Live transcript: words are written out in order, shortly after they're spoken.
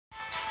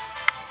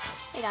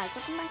Hey guys,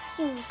 welcome back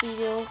to the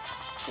video.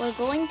 We're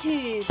going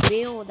to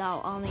build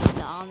our army in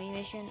the army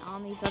mission,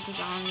 army versus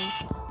army.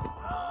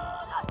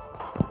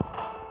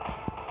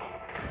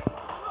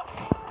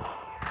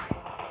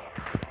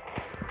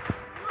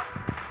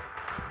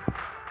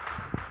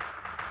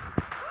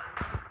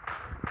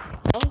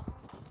 Oh.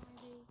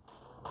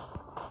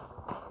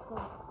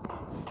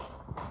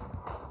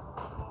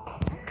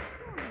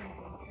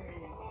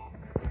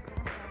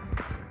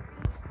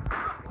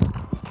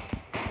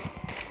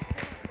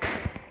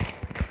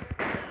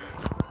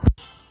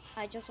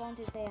 I just want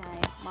to say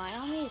my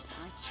army is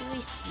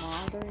actually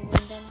smarter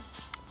than them.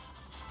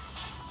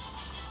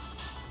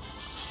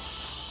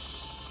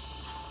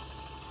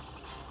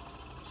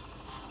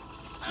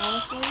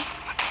 Honestly.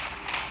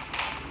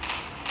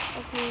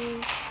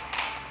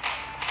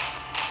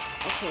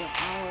 Okay,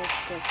 how is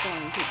this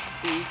going to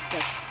beat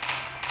the...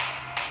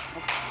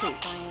 Okay,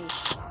 finally.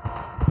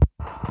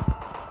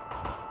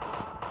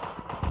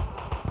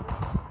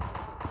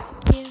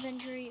 The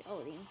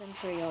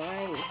infantry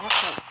already have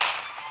health.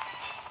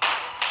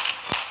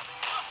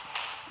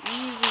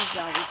 Easy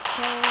job, we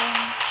kill him.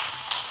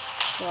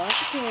 So I have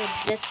to kill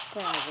this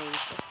gravity.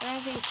 This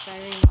gravity is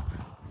very...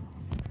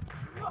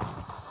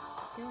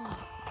 Kill him.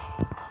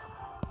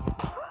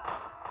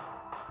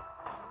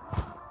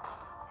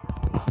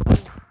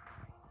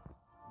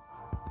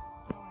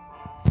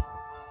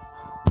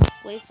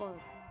 Wait for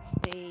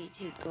they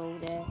to go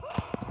there.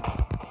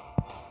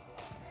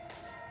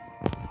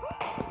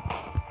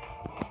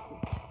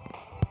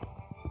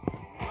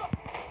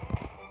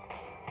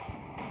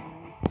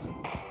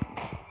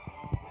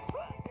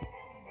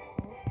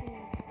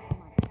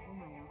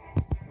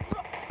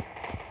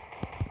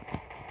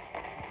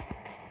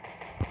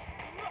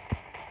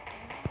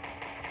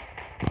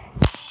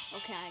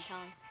 Okay, I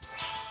can't.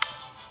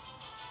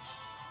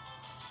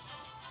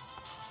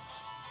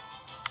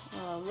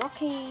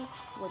 Rocky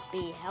would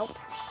be help.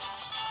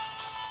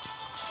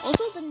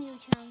 Also, the new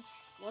challenge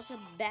was a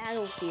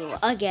battlefield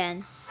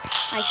again.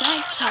 I think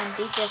I can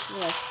beat this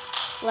with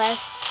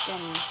less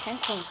than 10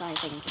 points, I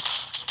think.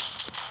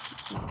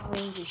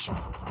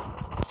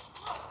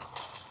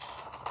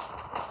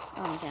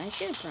 Can I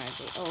shoot a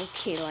private?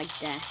 Okay, like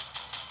that.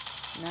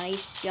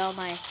 Nice job,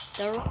 my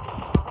thorough.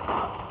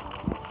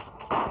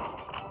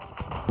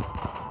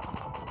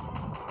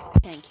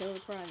 Can kill a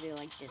private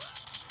like this.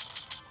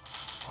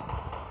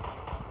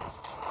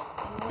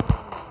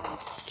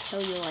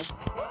 Kill you like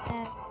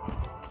that.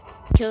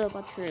 Kill a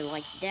butcher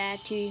like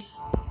that too.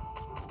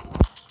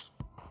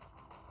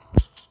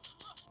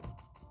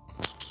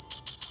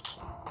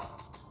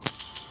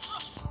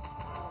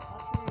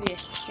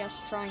 Is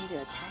just trying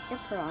to attack the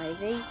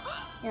private.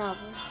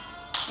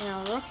 And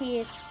our rookie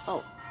is...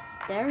 Oh,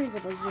 there is a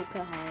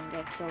bazooka and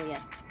get killed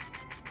yet.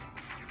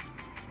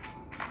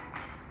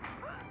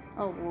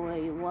 Oh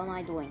wait, what am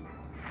I doing?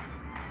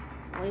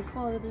 Wait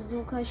for the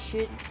bazooka,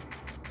 shoot.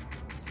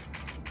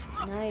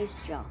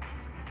 Nice job.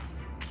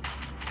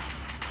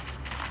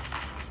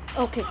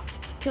 Okay,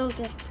 killed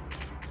it.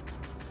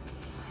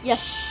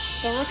 Yes,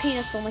 the rookie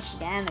does so much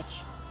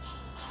damage.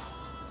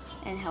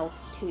 And health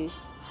too.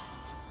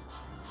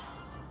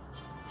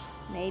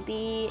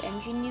 Maybe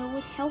engineer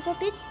would help a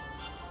bit?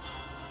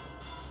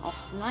 Or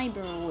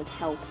sniper would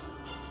help.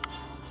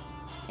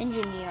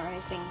 Engineer, I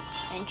think.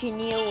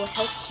 Engineer would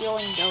help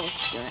killing those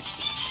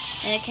units.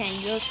 And it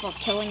can use for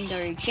killing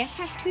the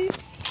jetpack too.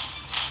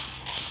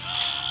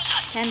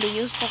 Can be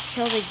used for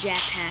kill the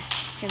jetpack.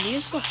 Can be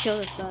used for kill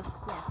the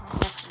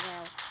jetpack as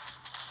well.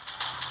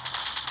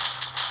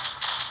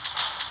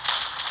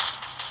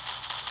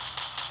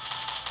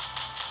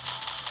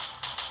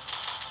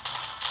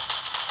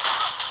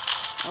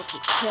 Okay,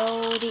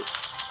 kill the...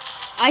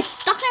 I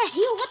stuck at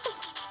here, what the...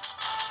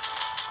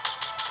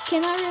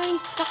 Can I really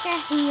stuck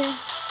at here?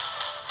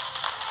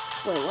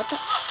 Wait, what the...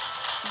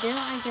 Didn't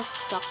I just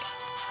stuck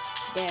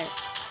there?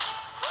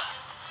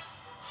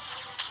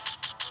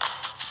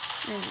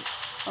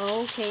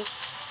 Okay.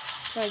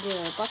 Try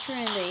the butcher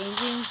and the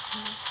engines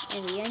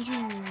and the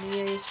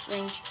engineer's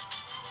range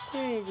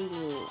pretty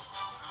low.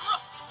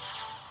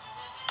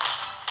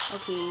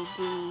 Okay,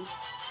 the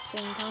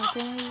thing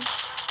constantly.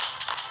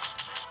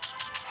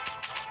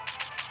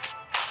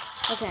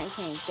 Okay, I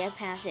can't get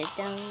past it.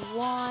 Then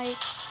why?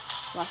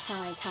 Last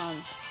time I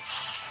can't.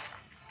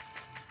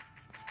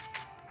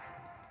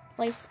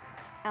 Place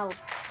out.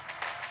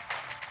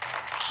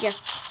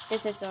 Yes,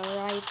 this is the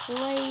right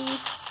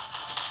place.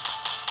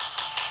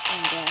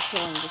 And they're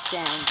killing the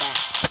sand back.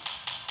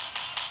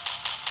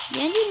 The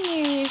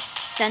engineer's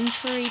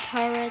sentry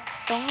turret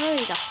don't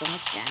really do so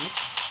much damage.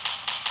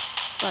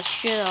 But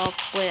shoot off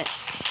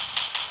bullets.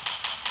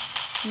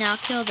 Now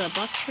kill the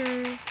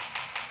butcher.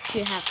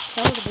 Should have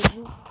killed the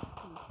bazooka.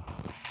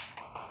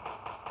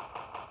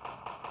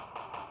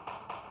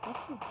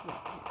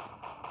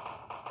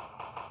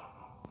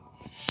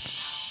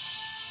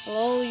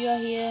 Hello, you're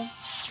here.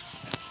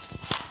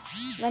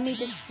 Let me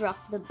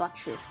destruct the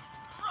butcher.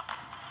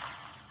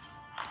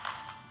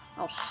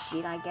 Oh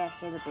shit, I get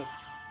hit a bit.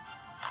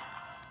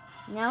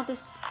 Now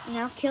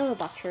kill the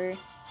butcher.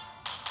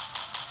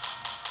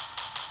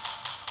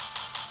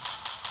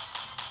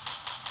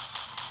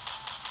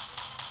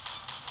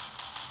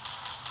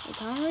 It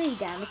can't really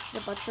damage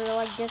the butcher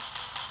like this,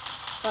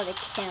 but it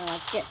can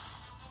like this.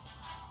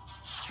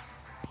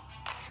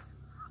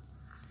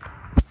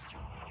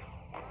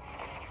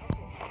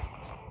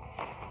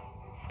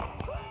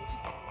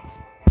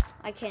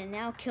 I can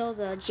now kill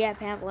the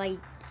jetpack like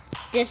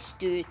this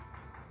dude.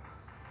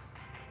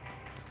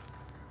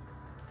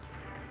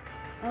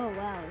 Oh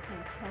wow, we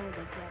can kill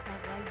the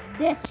jetpack like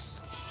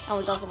this. And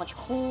we got so much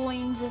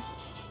coins.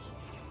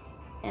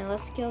 And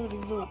let's kill the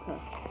bazooka.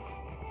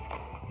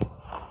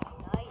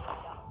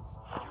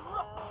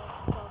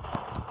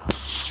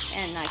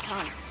 And I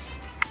can't.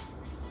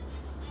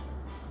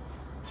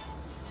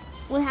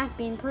 Would have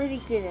been pretty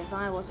good if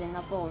I was in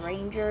a full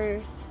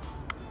ranger.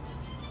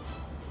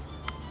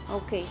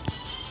 Okay.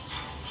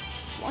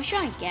 What should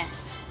I get?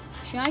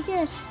 Should I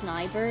get a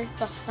sniper?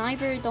 But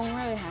sniper don't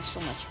really have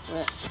so much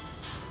bullets.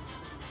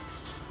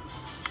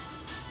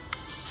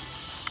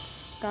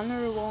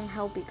 Gunner won't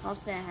help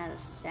because they had a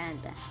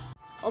sandbag.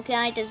 Okay,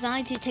 I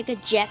decided to take a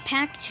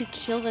jetpack to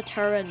kill the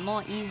turret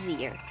more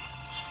easier.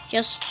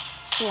 Just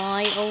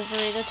fly over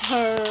the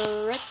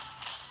turret.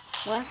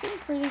 Well, I think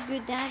pretty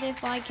good that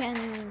if I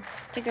can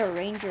take a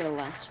ranger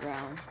last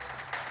round.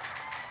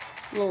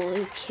 Lol,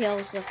 he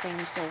kills the thing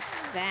so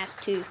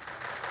fast too.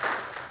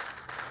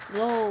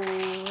 Lol,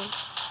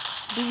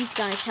 these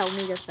guys help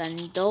me defend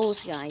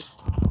those guys.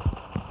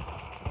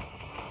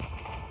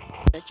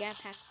 The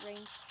jetpack's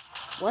range.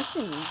 What's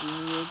the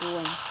engineer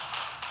doing?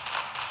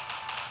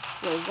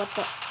 Wait, what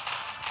the?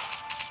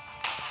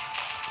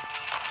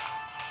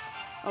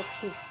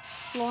 Okay,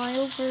 fly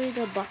over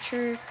the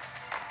butcher.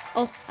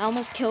 Oh, I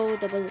almost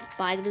killed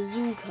by the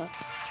bazooka.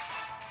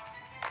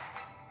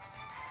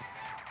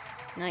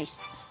 Nice.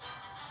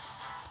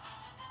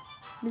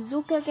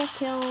 Bazooka get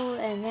killed,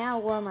 and now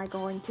what am I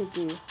going to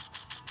do?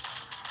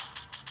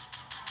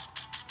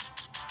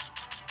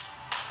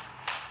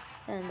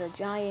 And the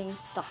giant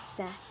stuck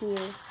sat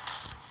here.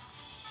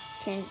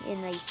 Can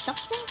I stuck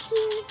sat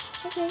here?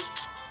 Okay.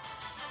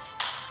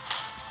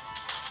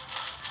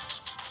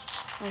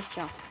 Nice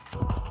job.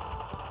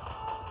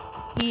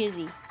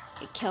 Easy.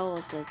 It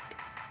killed the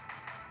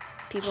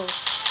people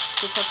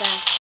super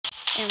fast.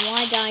 And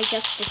why did I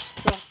just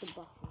destroy the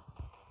butcher?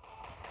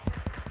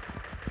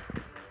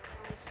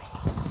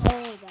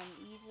 Oh, them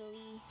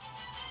easily.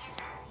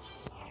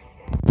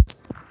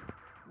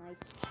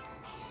 Nice.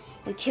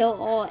 We kill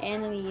all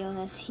enemy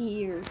units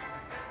here.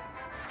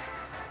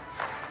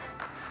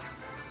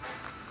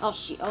 Oh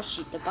shit,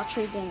 the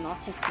butcher didn't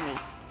notice me.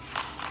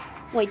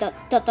 Wait, the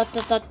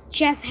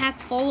jetpack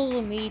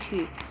followed me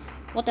too.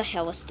 What the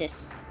hell is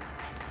this?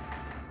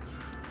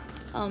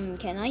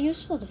 Can I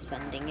use for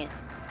defending it?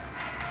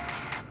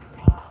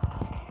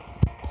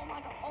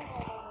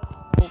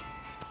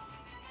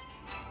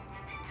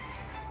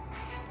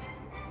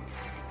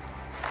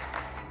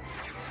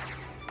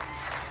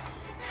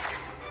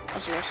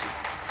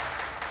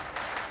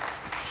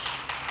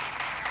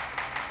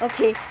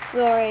 Okay,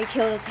 we already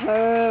killed the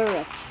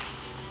turret.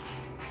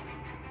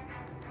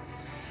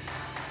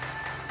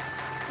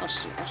 Oh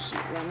shit,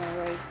 run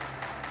away.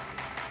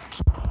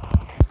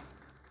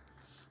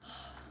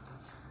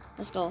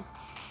 Let's go.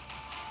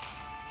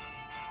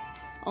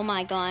 Oh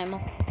my god, I'm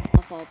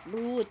off a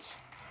brute.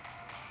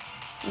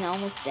 And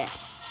almost dead.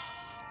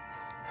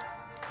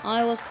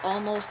 I was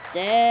almost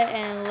dead,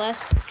 and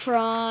let's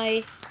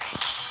try.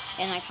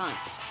 And I can't.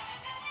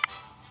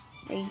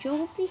 Ranger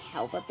would be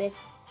help a bit.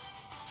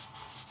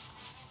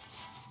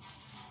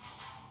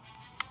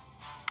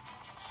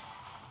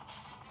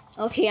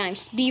 Okay, I'm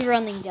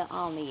speedrunning the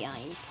army,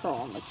 I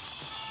promise.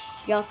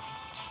 Just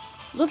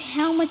look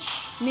how much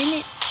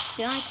minutes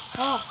did I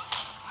cost.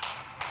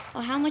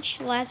 Or how much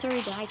laser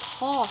did I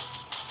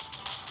cost.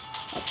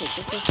 Okay,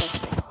 this is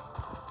this.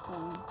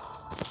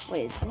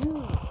 Wait, is there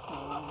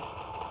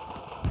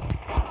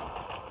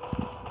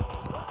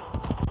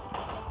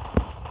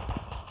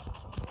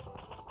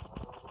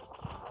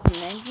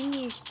an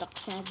engineer stuck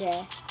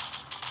there?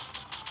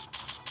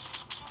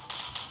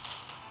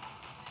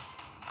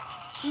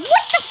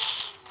 What the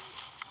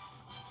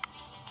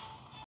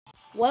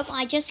Well,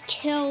 I just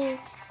killed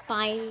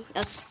by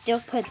a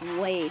stupid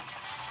way.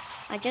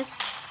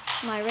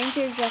 My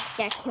ranger just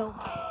got killed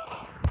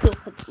by a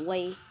stupid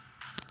way.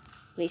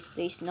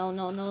 Please, no,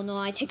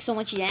 I take so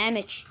much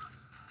damage.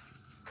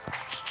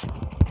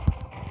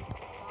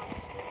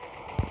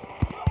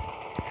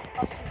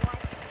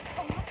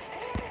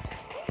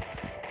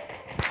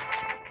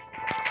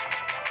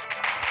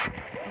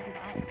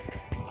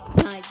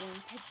 I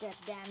didn't take that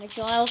damage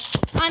or else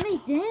I may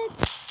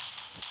dead.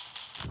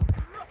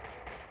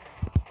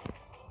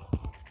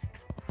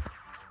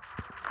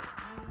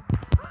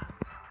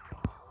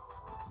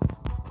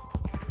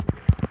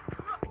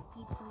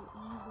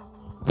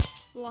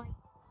 Like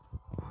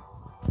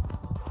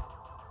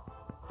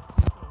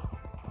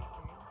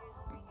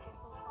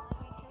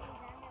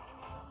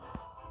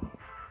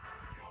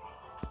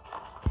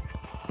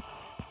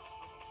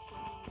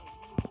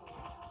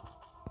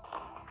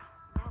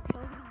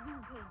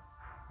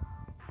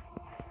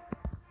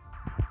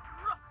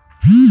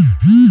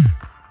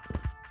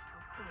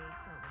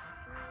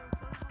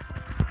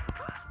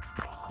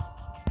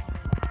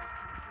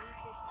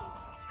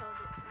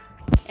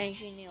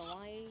Engineer,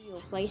 why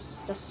you place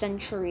the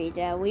sentry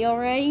there? We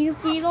already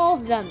defeat all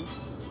of them.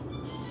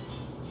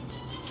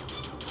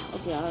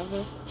 Okay,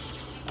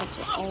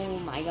 oh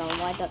my god,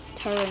 why the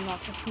turret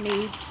notice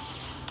me?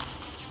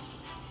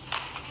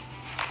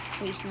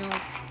 Please no.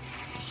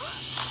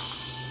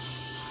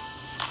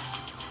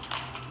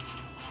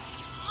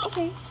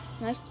 Okay,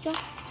 nice job.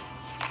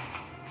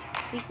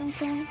 Please don't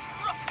kill me.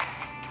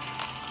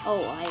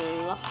 Oh, I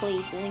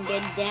luckily didn't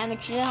get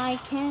damage that I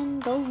can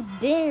go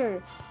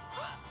there.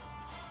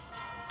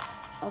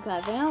 Okay,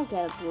 I think I'll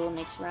get a blue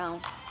next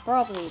round.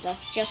 Probably,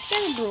 let's just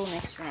get a blue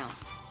next round.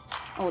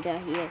 Oh, they're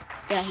here.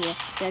 They're here.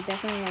 They're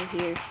definitely right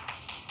here.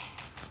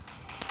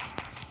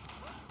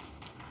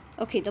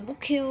 Okay, double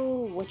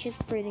kill, which is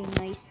pretty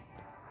nice.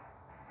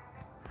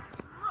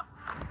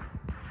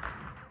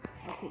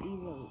 Okay,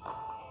 easily.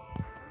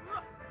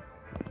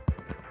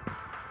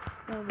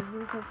 Oh, the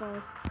Zuko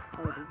first.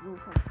 Oh, the Zuko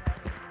first.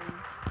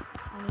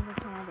 I need to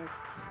have it.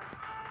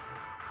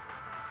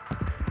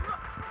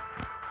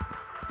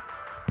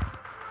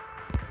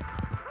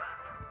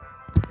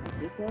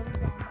 You kill the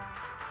zombie.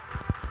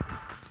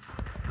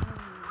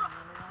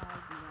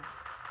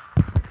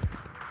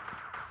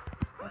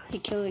 He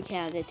killed the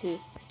cat too.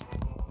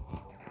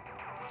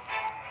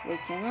 Wait,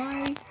 can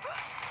I?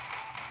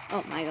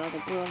 Oh my god, the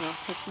blue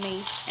noticed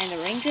me. And the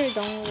ranger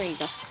don't really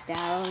does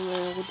that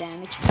little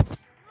damage.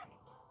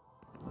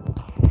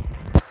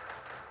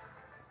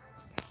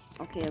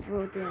 Okay, the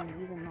blue didn't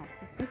even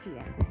notice it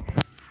yet.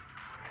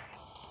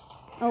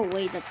 Oh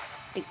wait, the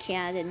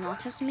cat did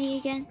notice me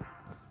again?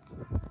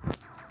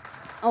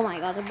 Oh my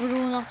god, the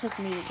blue noticed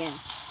me again.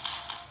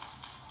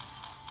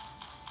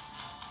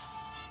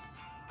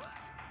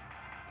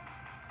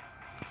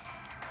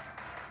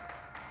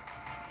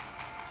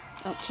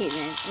 Okay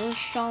then, blue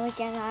shot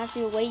again. I have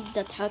to wait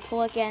the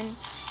turtle again.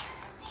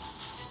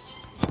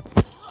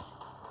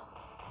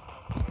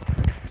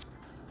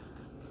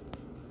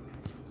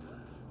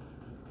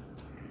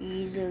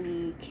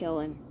 Easily kill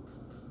him.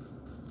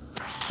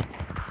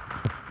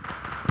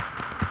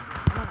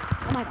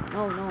 Oh my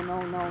god,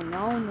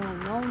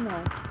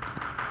 no.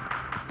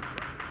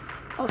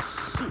 Oh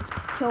shit,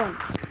 kill him.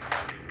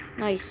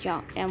 Nice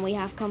job, and we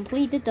have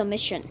completed the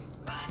mission.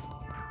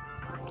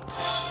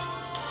 6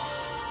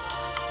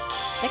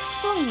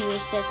 coin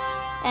wasted,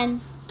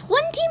 and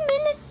 20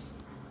 minutes.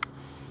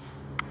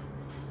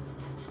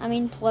 I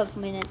mean 12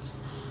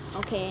 minutes.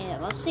 Okay,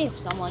 let's see if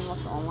someone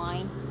was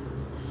online.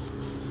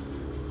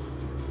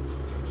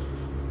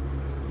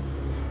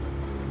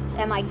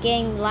 And my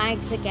game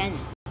lags again.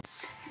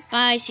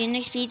 Bye, see you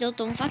next video.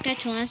 Don't forget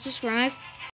to like and subscribe.